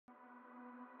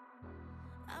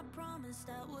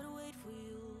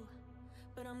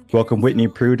Welcome, Whitney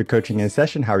Prude, to Coaching in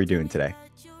Session. How are you doing today?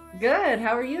 Good.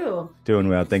 How are you? Doing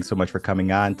well. Thanks so much for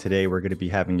coming on. Today, we're going to be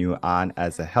having you on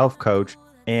as a health coach.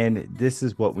 And this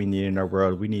is what we need in our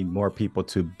world. We need more people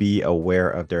to be aware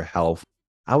of their health.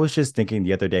 I was just thinking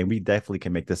the other day, and we definitely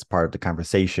can make this part of the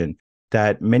conversation,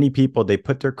 that many people, they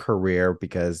put their career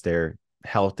because they're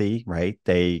healthy, right?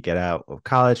 They get out of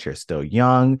college, they're still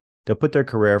young. They'll put their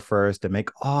career first, they make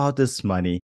all this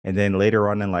money. And then later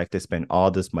on in life, they spend all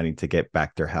this money to get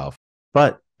back their health.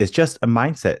 But it's just a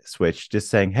mindset switch, just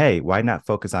saying, hey, why not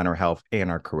focus on our health and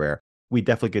our career? We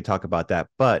definitely could talk about that.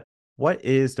 But what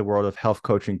is the world of health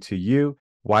coaching to you?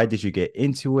 Why did you get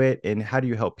into it? And how do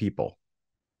you help people?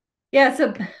 Yeah, it's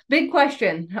a big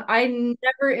question. I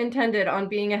never intended on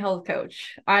being a health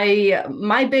coach.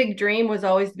 My big dream was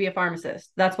always to be a pharmacist.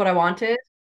 That's what I wanted.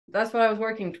 That's what I was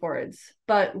working towards.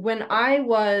 But when I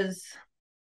was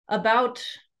about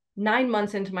 9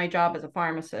 months into my job as a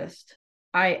pharmacist,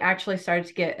 I actually started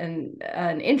to get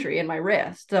an injury in my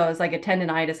wrist. So it was like a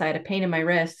tendonitis. I had a pain in my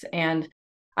wrist, and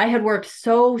I had worked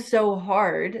so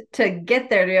hard to get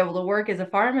there to be able to work as a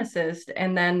pharmacist.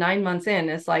 And then 9 months in,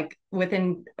 it's like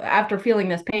after feeling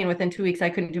this pain, within 2 weeks, I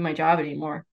couldn't do my job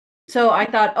anymore. So I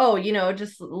thought, oh,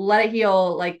 just let it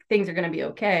heal. Like things are going to be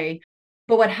okay.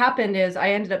 But what happened is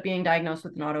I ended up being diagnosed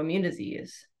with an autoimmune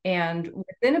disease. And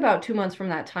within about 2 months from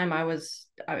that time, I was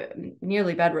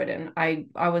nearly bedridden. I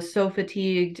was so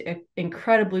fatigued,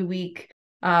 incredibly weak,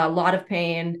 a lot of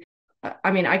pain.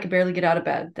 I mean, I could barely get out of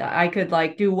bed. I could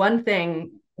like do one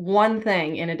thing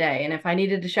in a day. And if I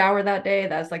needed to shower that day,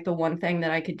 that's like the one thing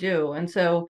that I could do. And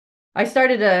so I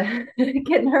started to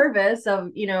get nervous I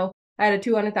had a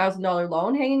 $200,000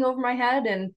 loan hanging over my head.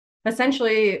 And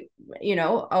essentially,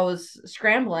 I was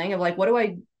scrambling of like, what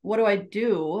do I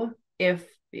do if,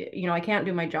 I can't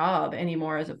do my job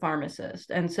anymore as a pharmacist?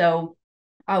 And so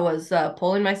I was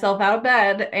pulling myself out of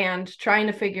bed and trying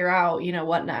to figure out,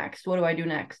 what next? What do I do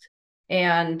next?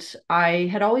 And I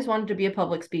had always wanted to be a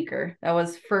public speaker. That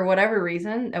was, for whatever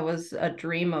reason, that was a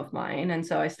dream of mine. And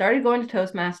so I started going to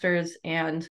Toastmasters.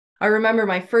 And I remember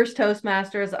my first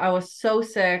Toastmasters, I was so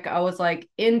sick. I was like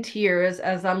in tears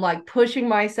as I'm like pushing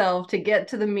myself to get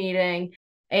to the meeting.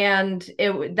 And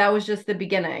that was just the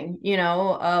beginning,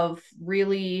 of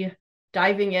really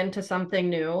diving into something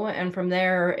new. And from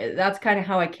there, that's kind of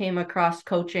how I came across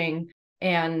coaching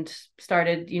and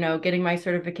started, getting my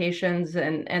certifications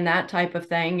and that type of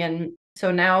thing. And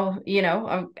so now,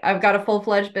 I've got a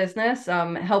full-fledged business,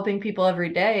 helping people every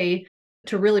day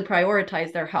to really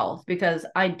prioritize their health, because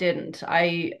I didn't.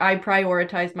 I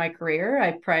prioritized my career.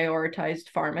 I prioritized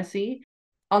pharmacy.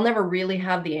 I'll never really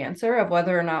have the answer of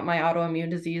whether or not my autoimmune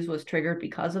disease was triggered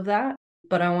because of that,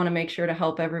 but I want to make sure to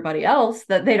help everybody else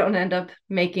that they don't end up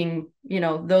making,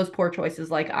 those poor choices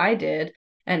like I did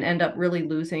and end up really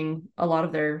losing a lot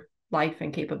of their life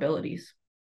and capabilities.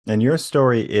 And your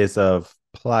story is of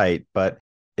plight, but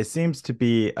it seems to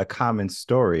be a common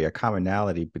story, a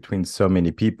commonality between so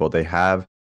many people. They have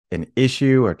an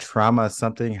issue or trauma,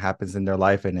 something happens in their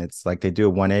life, and it's like they do a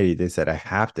 180. They said, I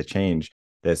have to change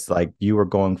this. Like you were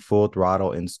going full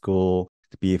throttle in school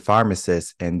to be a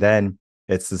pharmacist. And then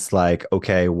it's just like,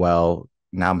 okay, well,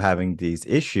 now I'm having these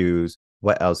issues.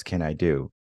 What else can I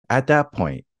do? At that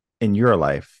point in your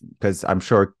life, because I'm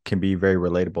sure it can be very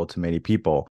relatable to many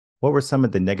people, what were some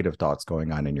of the negative thoughts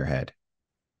going on in your head?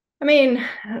 I mean,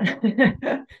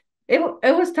 it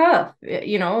was tough.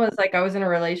 It's like I was in a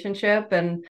relationship,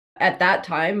 and at that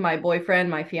time, my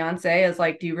boyfriend, my fiance, is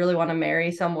like, "Do you really want to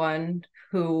marry someone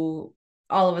who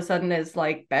all of a sudden is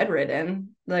like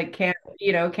bedridden, like can't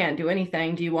do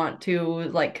anything? Do you want to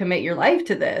like commit your life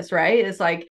to this?" Right? It's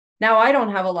like, now I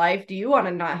don't have a life. Do you want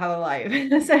to not have a life?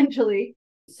 Essentially.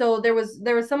 So there was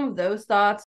some of those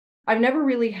thoughts. I've never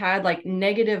really had like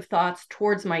negative thoughts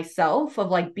towards myself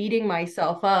of like beating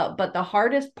myself up. But the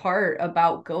hardest part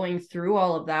about going through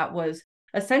all of that was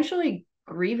essentially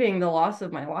grieving the loss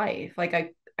of my life.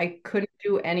 Like I couldn't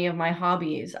do any of my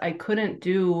hobbies. I couldn't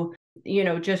do,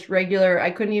 just regular, I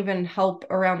couldn't even help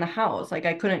around the house. Like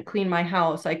I couldn't clean my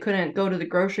house. I couldn't go to the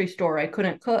grocery store. I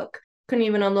couldn't cook. Couldn't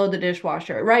even unload the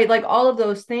dishwasher, right? Like all of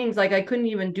those things, like I couldn't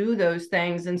even do those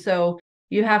things. And so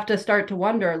you have to start to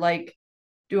wonder, like,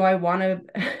 do I want to,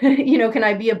 can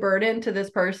I be a burden to this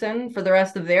person for the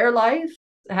rest of their life?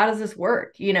 How does this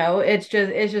work? It's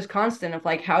just constant of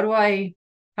like, how do I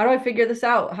figure this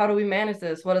out? How do we manage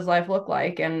this? What does life look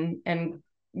like? And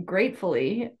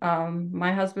gratefully,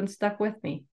 my husband stuck with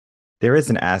me. There is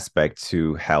an aspect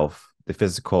to health, the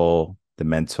physical, the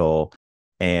mental,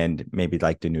 and maybe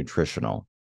like the nutritional.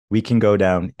 We can go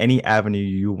down any avenue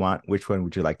you want. Which one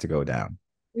would you like to go down?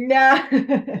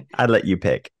 Yeah. I'd let you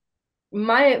pick.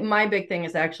 My big thing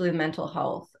is actually mental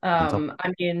health. Mental.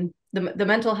 I mean the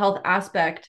mental health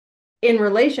aspect in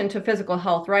relation to physical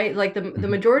health, right? Like the Mhm.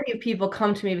 majority of people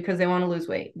come to me because they want to lose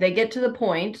weight. They get to the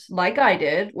point, like I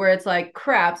did, where it's like,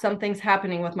 crap, something's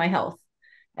happening with my health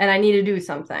and I need to do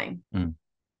something. Mm.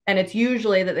 And it's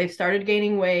usually that they've started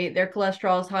gaining weight, their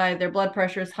cholesterol is high, their blood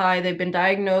pressure is high, they've been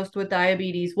diagnosed with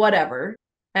diabetes, whatever.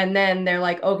 And then they're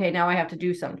like, okay, now I have to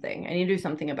do something. I need to do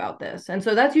something about this. And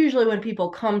so that's usually when people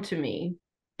come to me.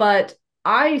 But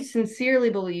I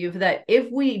sincerely believe that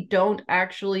if we don't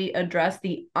actually address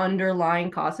the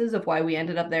underlying causes of why we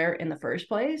ended up there in the first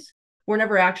place, we're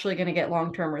never actually going to get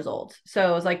long-term results.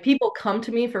 So it's like people come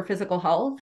to me for physical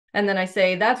health, and then I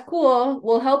say, that's cool,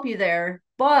 we'll help you there.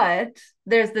 But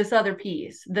there's this other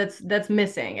piece that's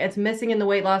missing. It's missing in the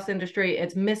weight loss industry,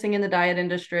 it's missing in the diet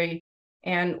industry.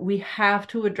 And we have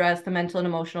to address the mental and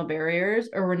emotional barriers,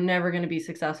 or we're never going to be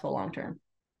successful long term.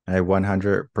 I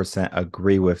 100%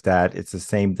 agree with that. It's the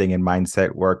same thing in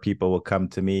mindset work. People will come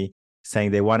to me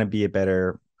saying they want to be a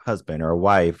better husband or a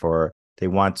wife, or they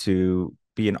want to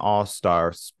be an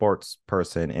all-star sports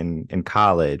person in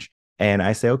college. And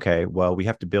I say, okay, well, we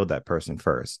have to build that person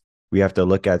first. We have to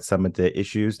look at some of the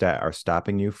issues that are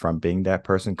stopping you from being that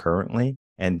person currently,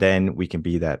 and then we can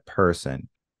be that person.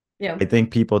 Yeah. I think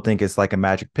people think it's like a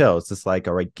magic pill. It's just like,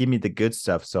 all right, give me the good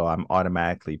stuff so I'm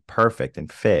automatically perfect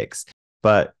and fixed.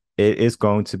 But it is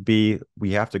going to be,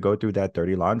 we have to go through that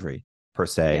dirty laundry per Yeah.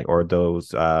 se, or those,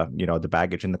 the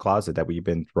baggage in the closet that we've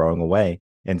been throwing away.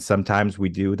 And sometimes we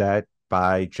do that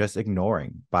by just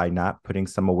ignoring, by not putting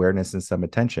some awareness and some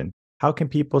attention. How can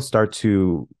people start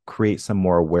to create some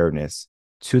more awareness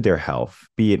to their health,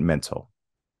 be it mental?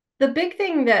 The big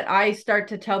thing that I start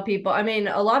to tell people, I mean,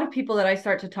 a lot of people that I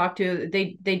start to talk to,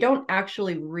 they don't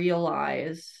actually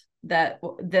realize that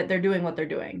they're doing what they're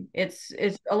doing. It's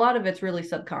a lot of it's really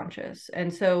subconscious.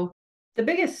 And so the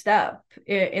biggest step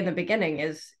in the beginning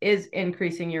is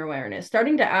increasing your awareness,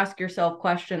 starting to ask yourself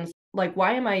questions like,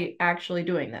 why am I actually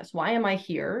doing this? Why am I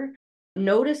here?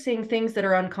 Noticing things that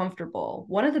are uncomfortable.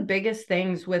 One of the biggest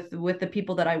things with the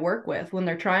people that I work with when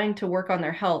they're trying to work on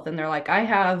their health and they're like, I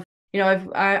have,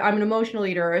 I'm an emotional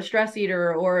eater or a stress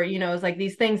eater, or it's like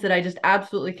these things that I just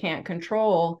absolutely can't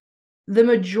control. The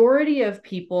majority of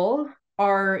people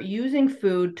are using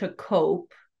food to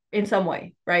cope in some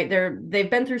way, right? They've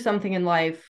been through something in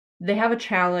life. They have a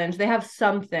challenge, they have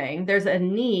something, there's a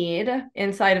need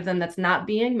inside of them that's not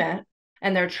being met,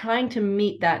 and they're trying to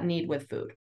meet that need with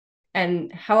food.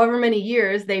 And however many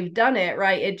years they've done it,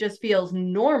 right, it just feels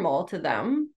normal to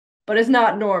them, but it's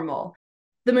not normal.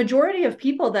 The majority of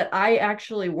people that I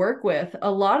actually work with, a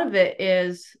lot of it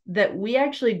is that we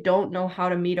actually don't know how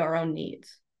to meet our own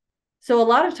needs. So a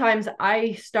lot of times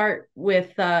I start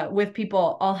with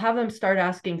people, I'll have them start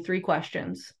asking three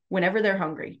questions whenever they're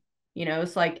hungry.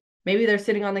 It's like maybe they're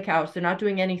sitting on the couch, they're not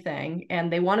doing anything,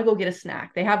 and they want to go get a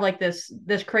snack. They have like this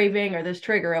craving or this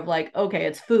trigger of like, okay,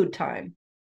 it's food time.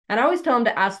 And I always tell them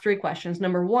to ask three questions.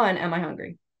 Number one, am I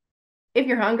hungry? If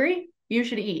you're hungry, you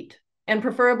should eat, and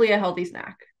preferably a healthy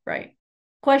snack, right?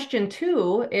 Question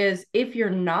two is, if you're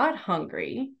not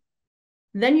hungry,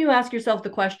 then you ask yourself the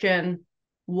question,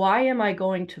 why am I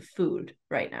going to food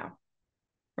right now?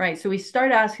 Right? So we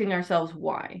start asking ourselves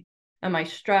why. Am I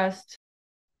stressed?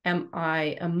 Am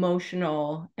I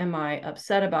emotional? Am I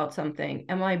upset about something?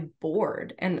 Am I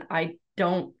bored? And I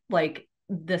don't like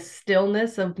the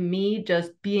stillness of me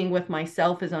just being with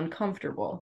myself is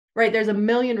uncomfortable, right? There's a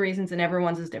million reasons and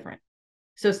everyone's is different.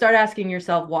 So start asking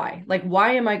yourself why. Like,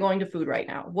 why am I going to food right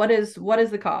now? What is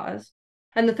the cause?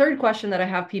 And the third question that I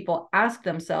have people ask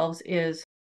themselves is,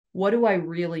 what do I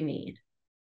really need?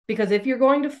 Because if you're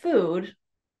going to food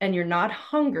and you're not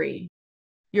hungry,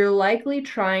 you're likely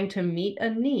trying to meet a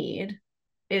need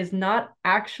is not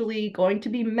actually going to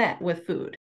be met with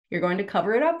food. You're going to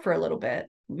cover it up for a little bit.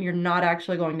 You're not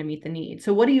actually going to meet the need.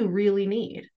 So, what do you really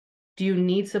need? Do you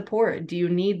need support? Do you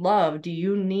need love? Do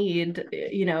you need,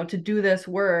 to do this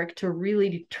work to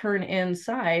really turn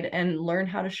inside and learn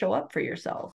how to show up for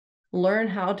yourself? Learn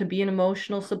how to be an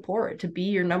emotional support, to be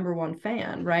your number one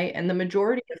fan, right? And the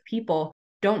majority of people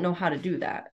don't know how to do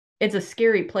that. It's a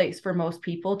scary place for most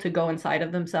people to go inside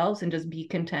of themselves and just be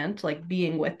content, like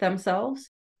being with themselves.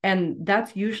 And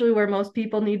that's usually where most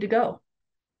people need to go.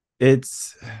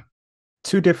 It's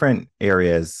two different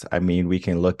areas, I mean, we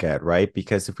can look at, right?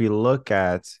 Because if we look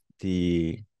at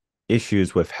the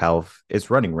issues with health,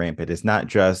 it's running rampant. It's not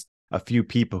just a few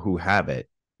people who have it.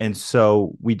 And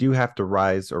so we do have to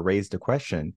rise or raise the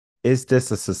question, is this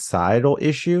a societal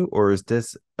issue, or is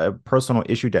this a personal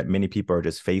issue that many people are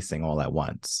just facing all at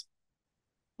once?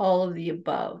 All of the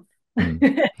above.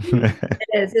 Mm. It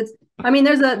is. I mean,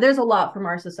 there's a lot from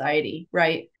our society,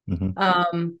 right? Mhm.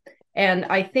 Um, and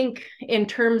I think in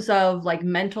terms of like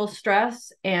mental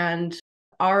stress and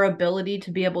our ability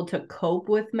to be able to cope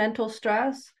with mental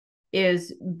stress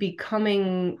is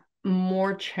becoming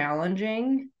more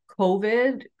challenging.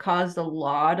 COVID caused a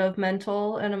lot of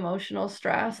mental and emotional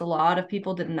stress. A lot of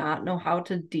people did not know how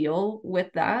to deal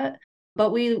with that.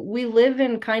 But we live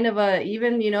in kind of a,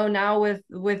 even now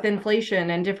with inflation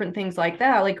and different things like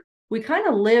that, like we kind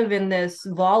of live in this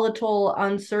volatile,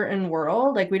 uncertain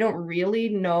world. Like we don't really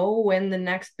know when the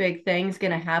next big thing's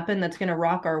going to happen that's going to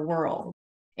rock our world.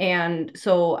 And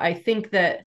so I think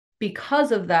that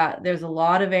because of that, there's a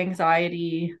lot of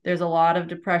anxiety, there's a lot of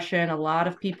depression, a lot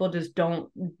of people just don't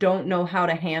know how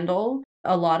to handle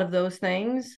a lot of those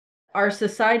things. Our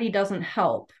society doesn't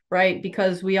help, right?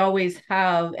 Because we always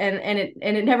have, and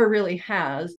it never really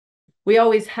has, we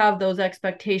always have those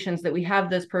expectations that we have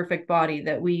this perfect body,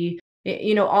 that we,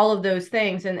 all of those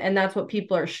things, and that's what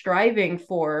people are striving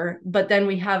for. But then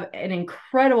we have an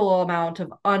incredible amount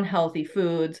of unhealthy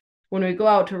foods. When we go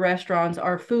out to restaurants,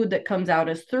 our food that comes out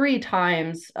is three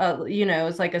times,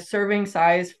 it's like a serving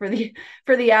size for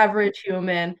the average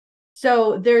human.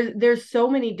 So there's so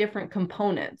many different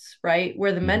components, right?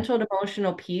 Where the Mhm. mental and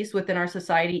emotional piece within our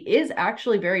society is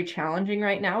actually very challenging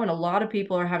right now, and a lot of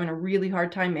people are having a really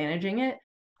hard time managing it.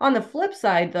 On the flip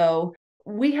side, though,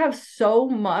 we have so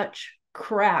much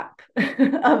crap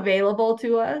available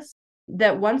to us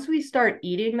that once we start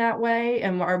eating that way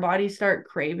and our bodies start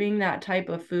craving that type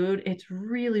of food, it's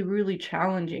really, really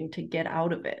challenging to get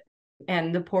out of it.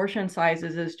 And the portion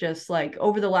sizes is just like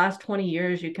over the last 20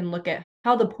 years, you can look at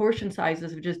how the portion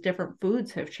sizes of just different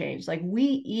foods have changed. Like we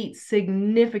eat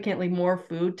significantly more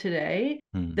food today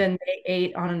Mm. than they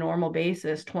ate on a normal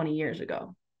basis 20 years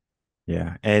ago.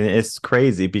 Yeah. And it's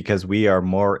crazy because we are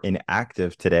more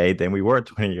inactive today than we were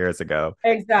 20 years ago.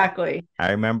 Exactly.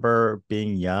 I remember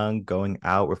being young, going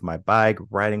out with my bike,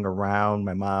 riding around,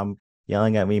 my mom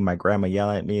yelling at me, my grandma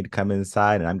yelling at me to come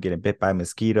inside, and I'm getting bit by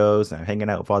mosquitoes and I'm hanging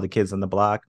out with all the kids on the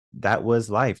block. That was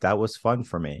life. That was fun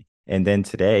for me. And then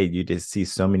today, you just see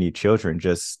so many children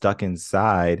just stuck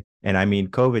inside. And I mean,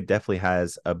 COVID definitely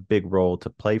has a big role to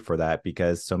play for that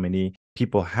because so many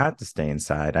people had to stay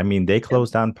inside. I mean, they Yep.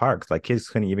 closed down parks, like kids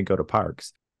couldn't even go to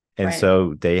parks. And Right.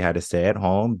 so they had to stay at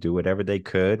home, do whatever they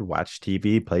could, watch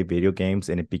TV, play video games,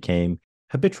 and it became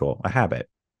habitual, a habit.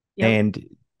 Yep. And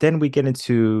then we get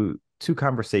into two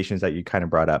conversations that you kind of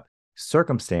brought up,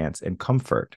 circumstance and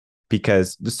comfort,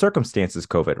 because the circumstance is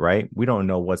COVID, right? We don't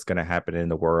know what's going to happen in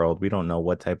the world. We don't know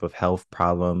what type of health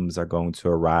problems are going to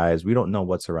arise. We don't know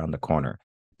what's around the corner.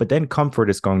 But then comfort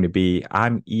is going to be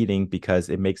I'm eating because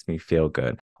it makes me feel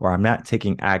good, or I'm not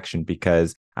taking action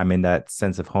because I'm in that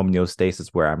sense of homeostasis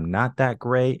where I'm not that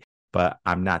great, but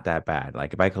I'm not that bad.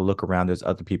 Like if I could look around, there's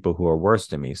other people who are worse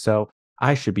than me. So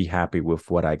I should be happy with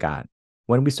what I got.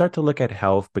 When we start to look at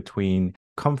health between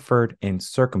comfort and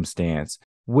circumstance,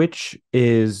 which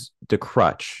is the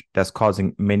crutch that's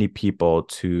causing many people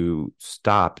to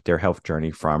stop their health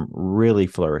journey from really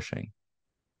flourishing?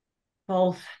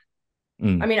 Both. I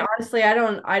Mm, mean, honestly, I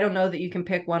don't know that you can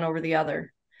pick one over the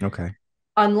other, okay.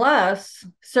 unless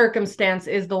circumstance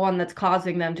is the one that's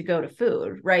causing them to go to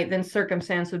food, right? Then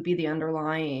circumstance would be the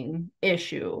underlying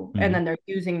issue, and Mhm. then they're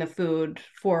using the food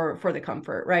for the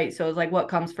comfort, right? So it's like, what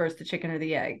comes first, the chicken or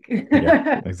the egg?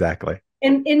 Yeah, exactly.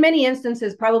 In many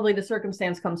instances, probably the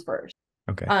circumstance comes first.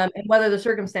 Okay. And whether the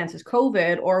circumstance is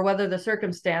COVID or whether the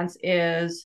circumstance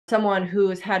is someone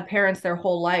who's had parents their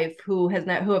whole life who have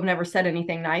never said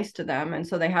anything nice to them, and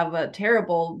so they have a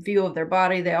terrible view of their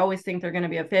body. They always think they're going to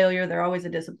be a failure. They're always a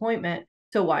disappointment.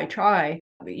 So why try?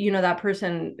 That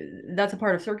person, that's a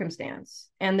part of circumstance,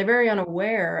 and they're very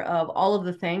unaware of all of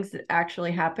the things that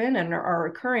actually happen and are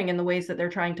occurring in the ways that they're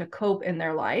trying to cope in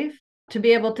their life to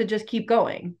be able to just keep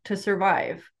going, to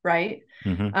survive, right?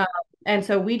 Hmm. Um, and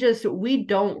so we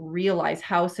don't realize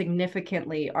how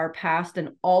significantly our past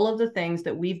and all of the things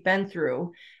that we've been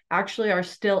through actually are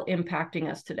still impacting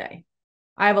us today.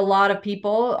 I have a lot of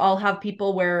people, I'll have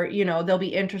people where, they'll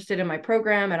be interested in my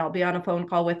program and I'll be on a phone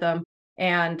call with them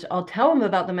and I'll tell them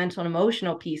about the mental and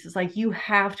emotional piece. It's like, you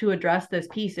have to address this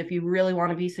piece if you really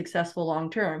want to be successful long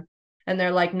term. And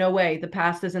they're like, no way, the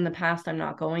past is in the past. I'm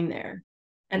not going there.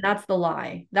 And that's the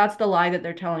lie. That's the lie that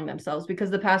they're telling themselves,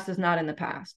 because the past is not in the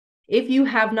past. If you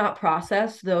have not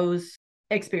processed those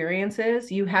experiences,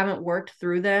 you haven't worked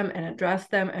through them and addressed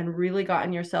them and really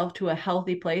gotten yourself to a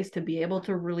healthy place to be able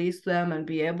to release them and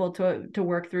be able to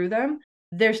work through them,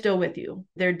 they're still with you.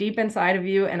 They're deep inside of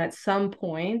you, and at some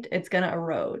point it's going to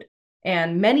erode.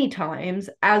 And many times,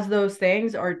 as those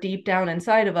things are deep down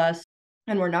inside of us,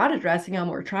 and we're not addressing them,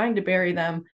 we're trying to bury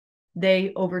them,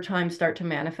 they over time start to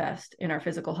manifest in our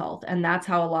physical health. And that's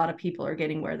how a lot of people are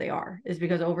getting where they are, is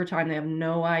because over time they have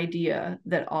no idea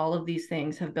that all of these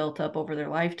things have built up over their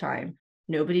lifetime.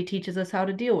 Nobody teaches us how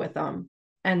to deal with them.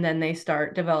 And then they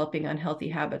start developing unhealthy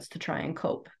habits to try and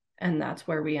cope. And that's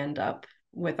where we end up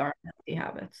with our unhealthy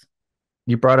habits.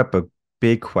 You brought up a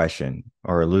big question,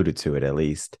 or alluded to it at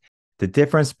least, the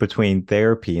difference between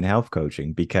therapy and health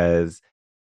coaching, because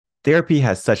therapy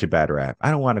has such a bad rap.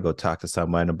 I don't want to go talk to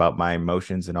someone about my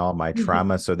emotions and all my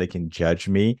trauma so they can judge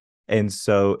me. And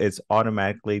so it's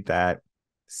automatically that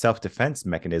self-defense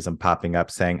mechanism popping up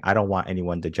saying, I don't want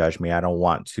anyone to judge me. I don't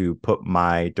want to put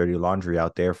my dirty laundry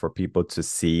out there for people to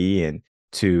see and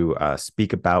to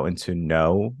speak about and to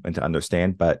know and to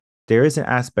understand. But there is an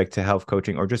aspect to health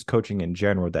coaching or just coaching in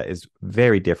general that is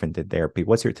very different than therapy.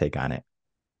 What's your take on it?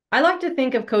 I like to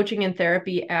think of coaching and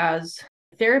therapy as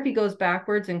therapy goes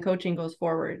backwards and coaching goes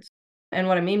forwards. And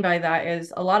what I mean by that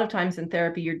is a lot of times in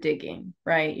therapy, you're digging,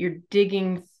 right? You're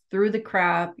digging through the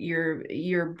crap.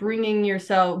 You're bringing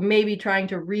yourself, maybe trying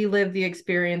to relive the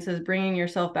experiences, bringing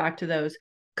yourself back to those.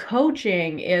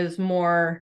 Coaching is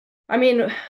more, I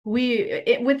mean,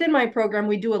 within my program,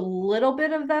 we do a little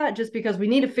bit of that just because we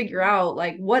need to figure out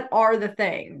like what are the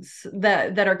things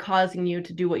that are causing you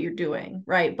to do what you're doing,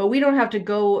 right? But we don't have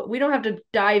to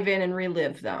dive in and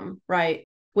relive them, right?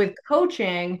 With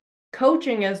coaching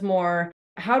is more,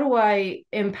 how do I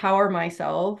empower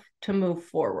myself to move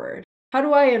forward? How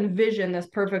do I envision this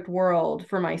perfect world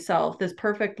for myself, this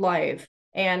perfect life?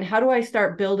 And how do I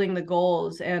start building the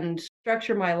goals and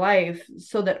structure my life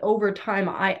so that over time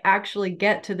I actually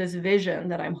get to this vision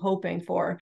that I'm hoping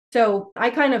for? So I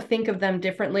kind of think of them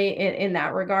differently in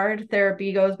that regard.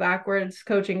 Therapy goes backwards,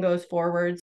 coaching goes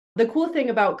forwards. The cool thing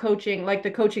about coaching, like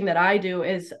the coaching that I do,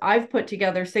 is I've put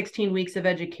together 16 weeks of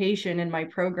education in my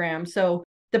program. So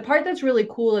the part that's really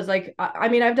cool is like, I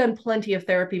mean, I've done plenty of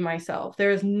therapy myself.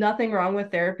 There is nothing wrong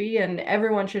with therapy, and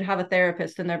everyone should have a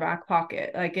therapist in their back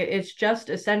pocket. Like it's just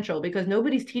essential because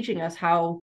nobody is teaching us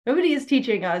how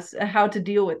to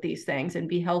deal with these things and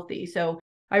be healthy. So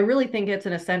I really think it's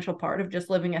an essential part of just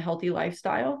living a healthy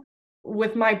lifestyle.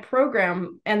 With my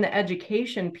program and the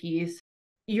education piece,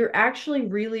 you're actually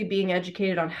really being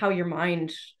educated on how your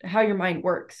mind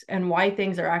works and why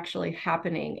things are actually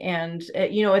happening. And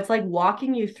it's like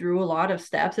walking you through a lot of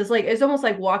steps. It's almost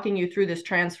like walking you through this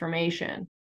transformation.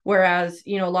 Whereas,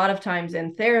 a lot of times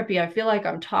in therapy, I feel like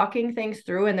I'm talking things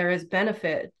through and there is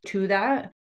benefit to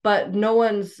that, but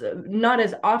not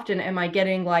as often am I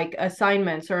getting like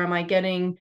assignments, or am I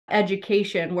getting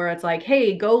education where it's like,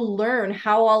 hey, go learn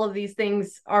how all of these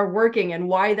things are working and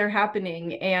why they're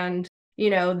happening. And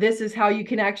this is how you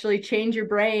can actually change your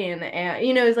brain. And,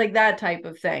 it's like that type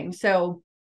of thing. So,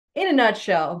 in a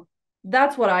nutshell,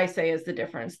 that's what I say is the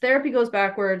difference. Therapy goes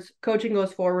backwards, coaching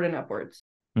goes forward and upwards.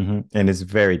 And it's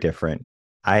very different.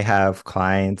 I have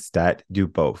clients that do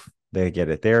both. They get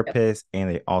a Yep. therapist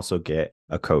and they also get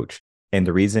a coach. And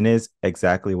the reason is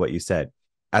exactly what you said.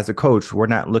 As a coach, we're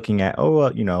not looking at,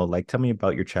 oh, well, like tell me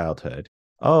about your childhood.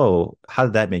 Oh, how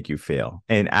did that make you feel?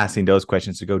 And asking those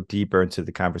questions to go deeper into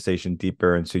the conversation,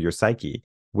 deeper into your psyche.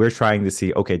 We're trying to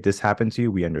see, okay, this happened to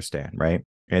you. We understand, right?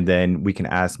 And then we can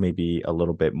ask maybe a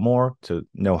little bit more to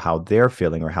know how they're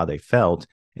feeling or how they felt.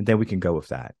 And then we can go with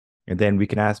that. And then we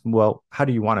can ask, well, how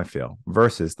do you want to feel?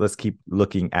 Versus let's keep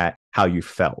looking at how you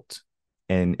felt.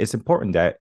 And it's important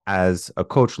that as a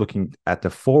coach looking at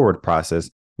the forward process,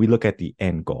 we look at the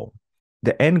end goal.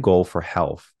 The end goal for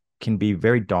health can be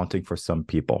very daunting for some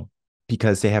people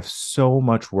because they have so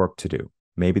much work to do.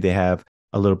 Maybe they have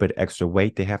a little bit extra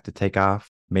weight they have to take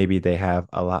off. Maybe they have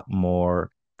a lot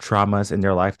more traumas in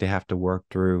their life they have to work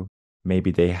through. Maybe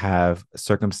they have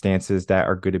circumstances that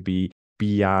are going to be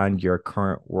beyond your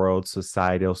current world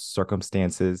societal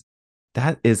circumstances.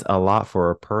 That is a lot for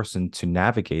a person to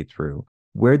navigate through.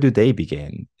 Where do they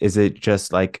begin? Is it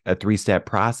just like a three-step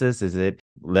process? Is it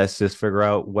let's just figure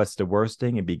out what's the worst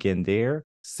thing and begin there?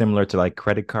 Similar to like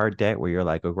credit card debt, where you're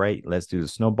like, oh, great, let's do the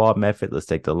snowball method. Let's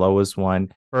take the lowest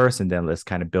one first, and then let's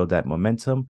kind of build that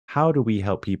momentum. How do we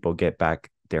help people get back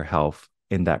their health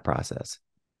in that process?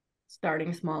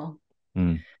 Starting small.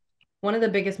 Mm. One of the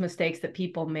biggest mistakes that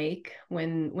people make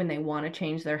when they want to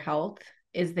change their health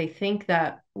is they think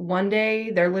that one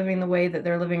day they're living the way that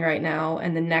they're living right now,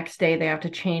 and the next day they have to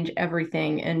change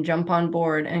everything and jump on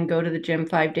board and go to the gym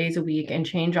 5 days a week and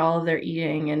change all of their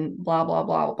eating and blah blah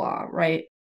blah blah, right?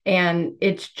 And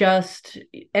it's just,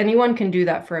 anyone can do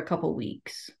that for a couple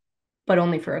weeks, but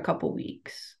only for a couple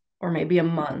weeks or maybe a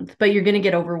month. But you're going to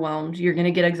get overwhelmed, you're going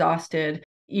to get exhausted,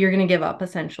 you're going to give up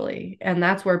essentially. And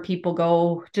that's where people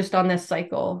go just on this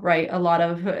cycle, right? A lot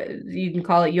of, you can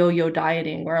call it yo-yo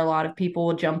dieting, where a lot of people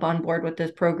will jump on board with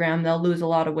this program, they'll lose a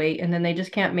lot of weight, and then they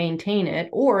just can't maintain it,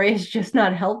 or it's just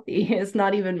not healthy. It's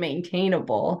not even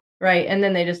maintainable, right? And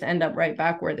then they just end up right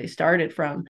back where they started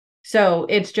from. So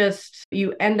it's just,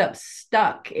 you end up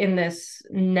stuck in this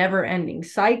never ending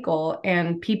cycle,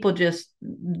 and people just,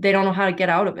 they don't know how to get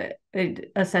out of it. They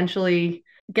essentially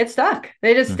get stuck.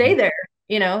 They just stay Mhm. there.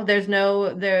 There's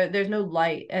no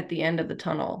light at the end of the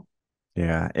tunnel.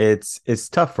 Yeah, it's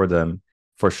tough for them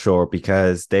for sure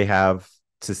because they have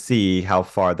to see how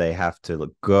far they have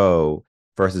to go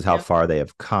versus how Yep. far they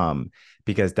have come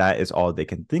because that is all they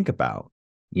can think about.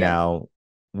 Yep. Now,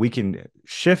 we can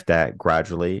shift that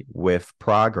gradually with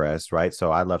progress, right?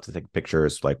 So I love to take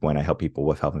pictures like when I help people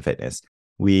with health and fitness.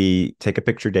 We take a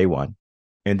picture day one,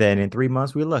 and then in 3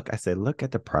 months we look. I say, look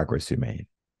at the progress you made.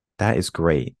 That is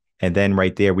great. And then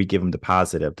right there, we give them the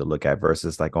positive to look at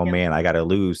versus like, oh Yep. man, I got to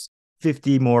lose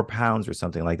 50 more pounds or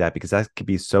something like that, because that could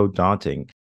be so daunting.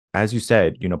 As you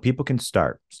said, people can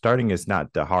start. Starting is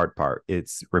not the hard part,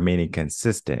 it's remaining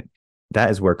consistent. That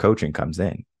is where coaching comes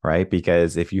in, right?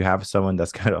 Because if you have someone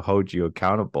that's going to hold you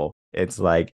accountable, it's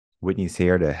like Whitney's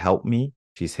here to help me.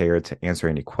 She's here to answer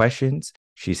any questions.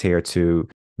 She's here to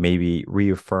maybe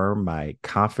reaffirm my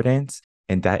confidence.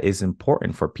 And that is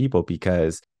important for people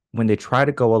because when they try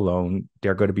to go alone,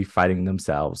 they're going to be fighting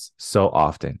themselves so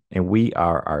often. And we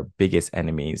are our biggest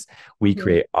enemies. We Mhm.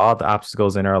 create all the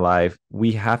obstacles in our life.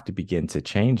 We have to begin to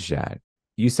change that.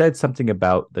 You said something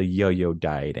about the yo yo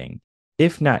dieting.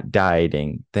 If not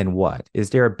dieting, then what? Is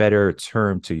there a better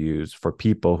term to use for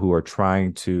people who are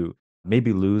trying to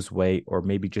maybe lose weight or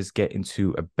maybe just get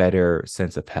into a better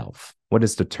sense of health? What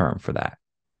is the term for that?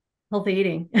 Healthy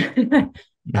eating.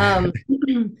 um,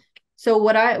 so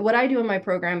what I do in my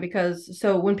program, because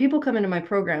so when people come into my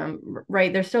program,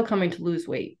 right, they're still coming to lose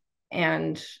weight,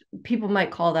 and people might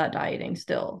call that dieting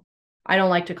still. I don't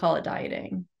like to call it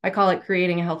dieting. I call it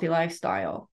creating a healthy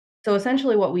lifestyle. So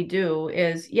essentially what we do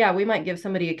is, yeah, we might give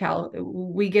somebody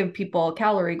we give people a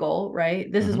calorie goal,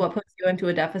 right? This is Mhm. what puts you into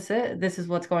a deficit. This is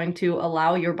what's going to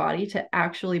allow your body to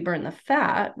actually burn the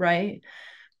fat, right?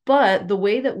 But the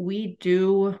way that we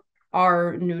do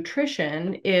our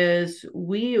nutrition is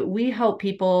we help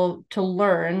people to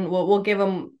learn. Well, we'll give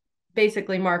them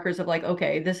basically markers of like,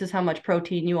 okay, this is how much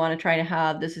protein you want to try to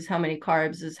have, this is how many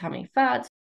carbs, this is how many fats.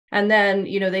 And then,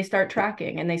 they start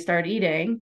tracking and they start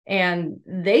eating, and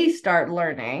they start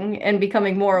learning and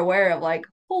becoming more aware of like,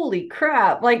 holy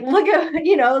crap, like look at,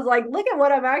 it's like, look at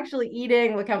what I'm actually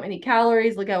eating, look how many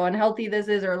calories, look how unhealthy this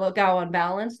is, or look how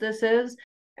unbalanced this is.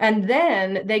 And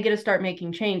then they get to start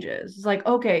making changes. It's like,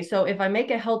 okay, so if I make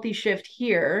a healthy shift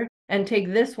here and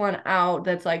take this one out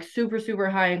that's like super, super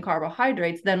high in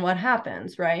carbohydrates, then what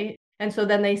happens, right? And so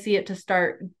then they see it to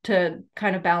start to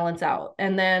kind of balance out.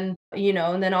 And then,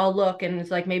 and then I'll look and it's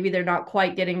like maybe they're not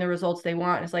quite getting the results they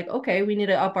want. It's like, okay, we need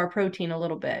to up our protein a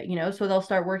little bit, so they'll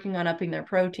start working on upping their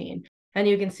protein. And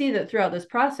you can see that throughout this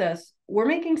process, we're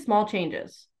making small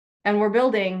changes, and we're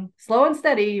building slow and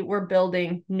steady, we're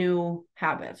building new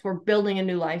habits, we're building a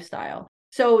new lifestyle.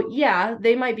 So yeah,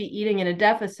 they might be eating in a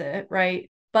deficit, right?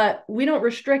 But we don't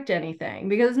restrict anything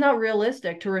because it's not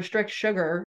realistic to restrict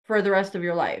sugar for the rest of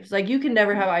your lives. Like you can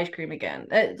never have ice cream again.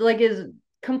 It like is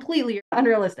completely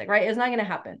unrealistic, right? It's not going to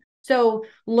happen. So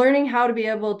learning how to be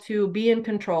able to be in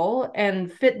control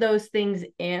and fit those things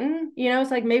in,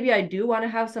 it's like maybe I do want to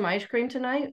have some ice cream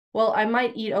tonight. Well, I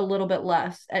might eat a little bit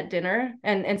less at dinner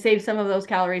and save some of those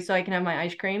calories so I can have my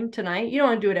ice cream tonight. You don't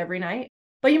want to do it every night,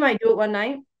 but you might do it one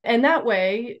night. And that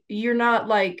way you're not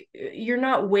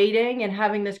waiting and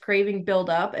having this craving build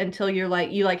up until you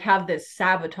have this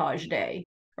sabotage day,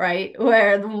 right?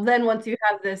 Where then once you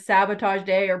have this sabotage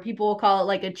day, or people will call it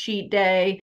like a cheat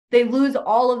day, they lose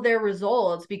all of their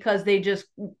results because they just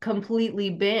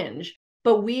completely binge.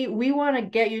 But we want to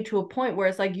get you to a point where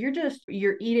it's like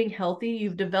you're eating healthy,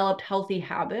 you've developed healthy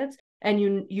habits, and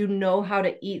you know how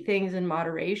to eat things in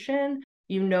moderation,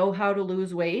 you know how to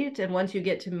lose weight, and once you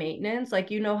get to maintenance, like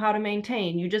you know how to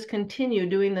maintain, you just continue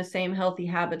doing the same healthy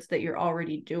habits that you're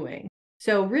already doing.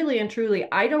 So really and truly,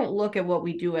 I don't look at what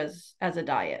we do as a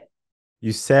diet.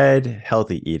 You said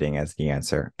healthy eating as the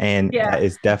answer, and Yeah. that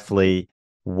is definitely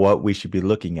what we should be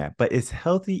looking at. But is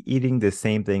healthy eating the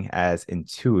same thing as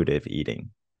intuitive eating?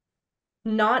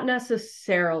 Not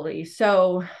necessarily.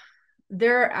 So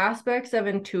there are aspects of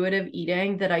intuitive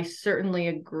eating that I certainly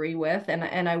agree with,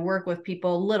 and I work with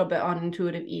people a little bit on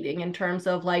intuitive eating in terms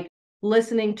of like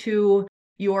listening to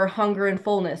your hunger and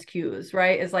fullness cues,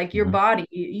 right? It's like your Mhm. body,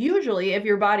 usually if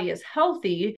your body is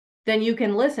healthy, then you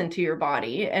can listen to your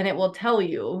body and it will tell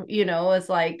you, it's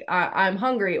like, I'm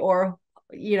hungry, or,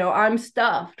 I'm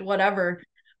stuffed, whatever.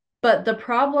 But the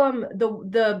problem,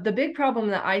 the big problem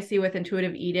that I see with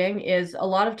intuitive eating is a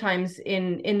lot of times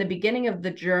in the beginning of the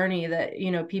journey that,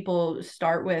 people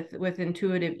start with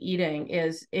intuitive eating,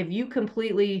 is if you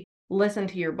completely listen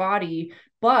to your body,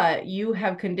 but you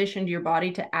have conditioned your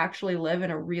body to actually live in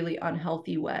a really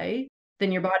unhealthy way,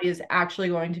 then your body is actually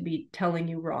going to be telling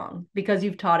you wrong because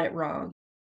you've taught it wrong.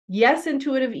 Yes,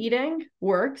 intuitive eating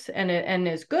works and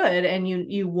is good, and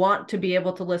you want to be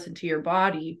able to listen to your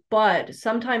body, but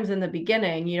sometimes in the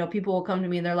beginning, people will come to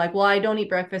me and they're like, well, I don't eat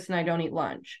breakfast and I don't eat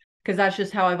lunch because that's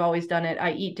just how I've always done it.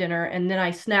 I eat dinner and then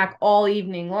I snack all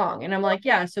evening long. And I'm like,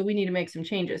 yeah, so we need to make some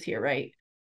changes here, right?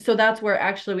 So that's where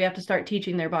actually we have to start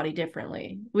teaching their body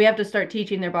differently. We have to start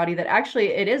teaching their body that actually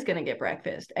it is going to get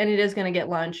breakfast and it is going to get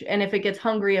lunch, and if it gets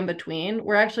hungry in between,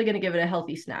 we're actually going to give it a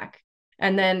healthy snack,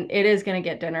 and then it is going to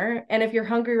get dinner. And if you're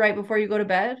hungry right before you go to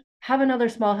bed, have another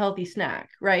small healthy snack,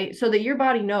 right? So that your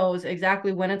body knows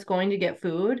exactly when it's going to get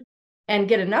food and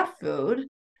get enough food.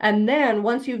 And then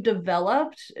once you've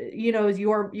developed,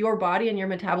 your body and your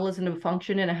metabolism to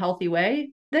function in a healthy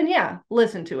way, then yeah,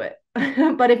 listen to it.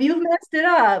 But if you've messed it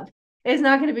up, it's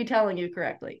not going to be telling you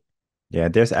correctly. Yeah,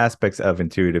 there's aspects of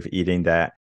intuitive eating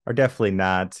that are definitely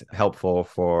not helpful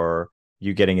for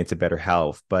you getting into better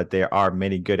health, but there are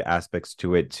many good aspects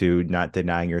to it, to not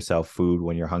denying yourself food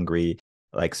when you're hungry.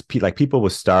 Like people will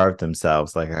starve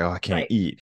themselves, like, oh, I can't Right.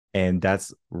 eat. And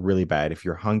that's really bad. If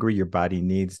you're hungry, your body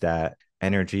needs that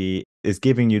energy, is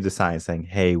giving you the sign saying,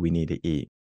 hey, we need to eat.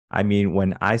 I mean,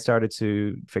 when I started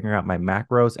to figure out my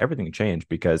macros, everything changed,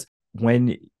 because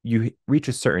when you reach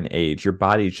a certain age, your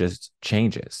body just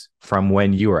changes from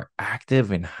when you were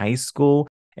active in high school.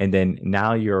 And then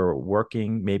now you're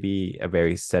working maybe a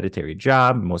very sedentary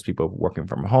job. Most people are working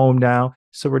from home now.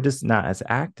 So we're just not as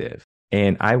active.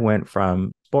 And I went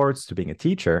from sports to being a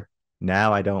teacher.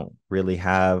 Now I don't really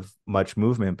have much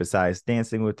movement besides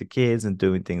dancing with the kids and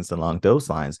doing things along those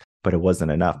lines. But it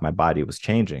wasn't enough. My body was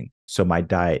changing. So my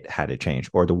diet had to change,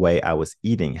 or the way I was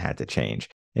eating had to change.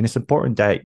 And it's important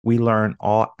that we learn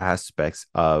all aspects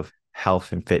of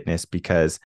health and fitness,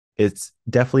 because it's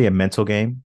definitely a mental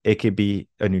game. It could be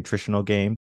a nutritional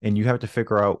game, and you have to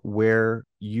figure out where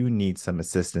you need some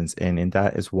assistance in. And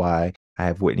that is why I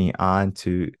have Whitney on,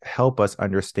 to help us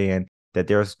understand that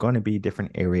there's going to be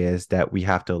different areas that we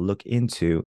have to look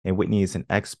into. And Whitney is an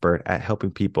expert at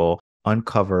helping people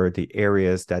uncover the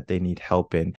areas that they need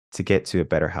help in to get to a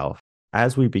better health.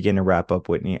 As we begin to wrap up,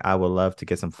 Whitney, I would love to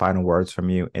get some final words from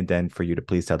you, and then for you to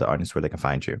please tell the audience where they can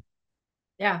find you.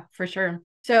 Yeah, for sure.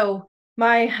 So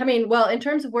well, in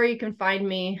terms of where you can find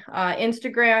me,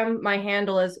 Instagram, my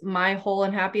handle is my whole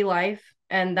and happy life.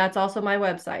 And that's also my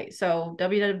website. So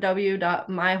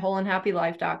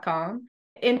www.mywholeandhappylife.com.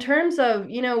 In terms of,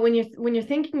 when you're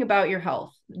thinking about your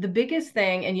health, the biggest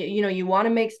thing, and you want to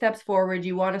make steps forward,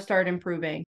 you want to start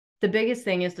improving. The biggest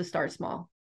thing is to start small.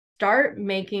 Start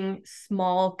making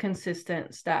small,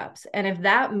 consistent steps. And if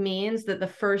that means that the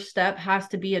first step has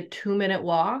to be a 2-minute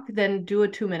walk, then do a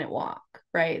 2-minute walk,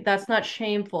 right? That's not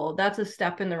shameful. That's a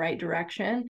step in the right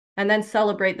direction. And then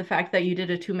celebrate the fact that you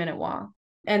did a 2-minute walk.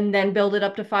 And then build it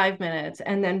up to 5 minutes,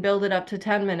 and then build it up to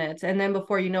 10 minutes. And then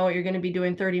before you know it, you're going to be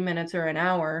doing 30 minutes or an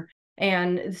hour.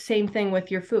 And same thing with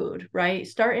your food, right?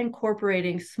 Start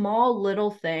incorporating small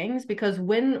little things, because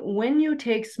when you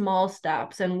take small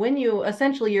steps, and when you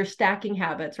essentially, you're stacking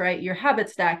habits, right? You're habit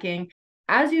stacking.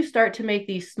 As you start to make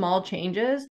these small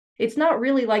changes, it's not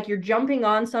really like you're jumping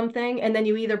on something and then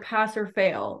you either pass or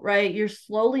fail, right? You're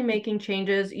slowly making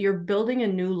changes. You're building a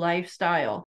new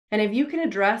lifestyle. And if you can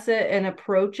address it and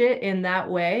approach it in that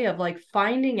way of like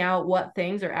finding out what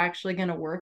things are actually going to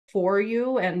work for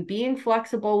you and being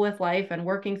flexible with life and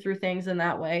working through things in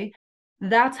that way,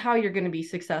 that's how you're going to be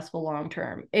successful long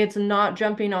term. It's not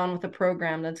jumping on with a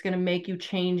program that's going to make you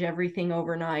change everything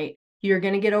overnight. You're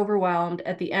going to get overwhelmed.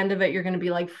 At the end of it, you're going to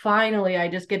be like, finally, I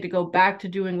just get to go back to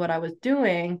doing what I was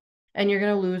doing. And you're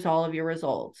going to lose all of your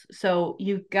results. So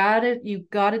you've got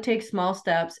to take small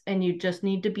steps, and you just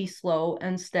need to be slow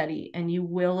and steady, and you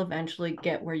will eventually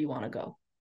get where you want to go.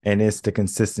 And it's the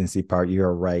consistency part.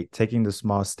 You're right. Taking the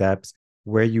small steps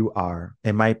where you are.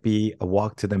 It might be a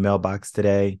walk to the mailbox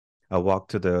today, a walk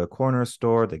to the corner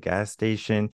store, the gas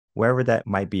station, wherever that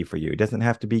might be for you. It doesn't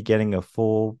have to be getting a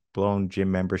full blown gym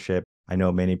membership. I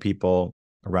know many people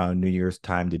around New Year's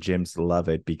time, the gyms love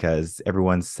it because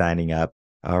everyone's signing up.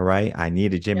 All right, I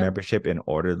need a gym Yep. membership in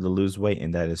order to lose weight.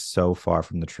 And that is so far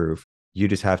from the truth. You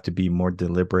just have to be more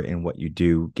deliberate in what you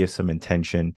do, give some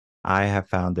intention, I have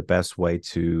found the best way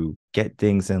to get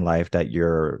things in life that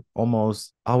you're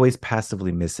almost always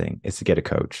passively missing is to get a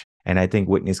coach. And I think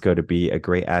Whitney's going to be a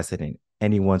great asset in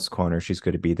anyone's corner. She's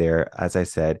going to be there, as I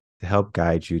said, to help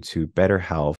guide you to better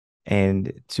health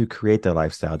and to create the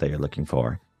lifestyle that you're looking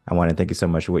for. I want to thank you so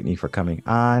much, Whitney, for coming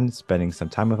on, spending some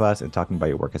time with us, and talking about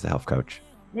your work as a health coach.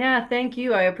 Yeah, thank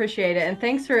you. I appreciate it. And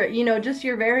thanks for, just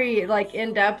your very like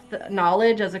in-depth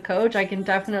knowledge as a coach. I can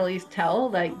definitely tell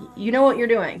that you know what you're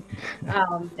doing.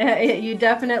 You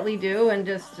definitely do. And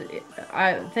just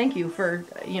I thank you for,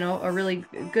 a really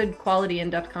good quality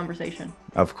in-depth conversation.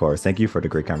 Of course. Thank you for the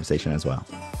great conversation as well.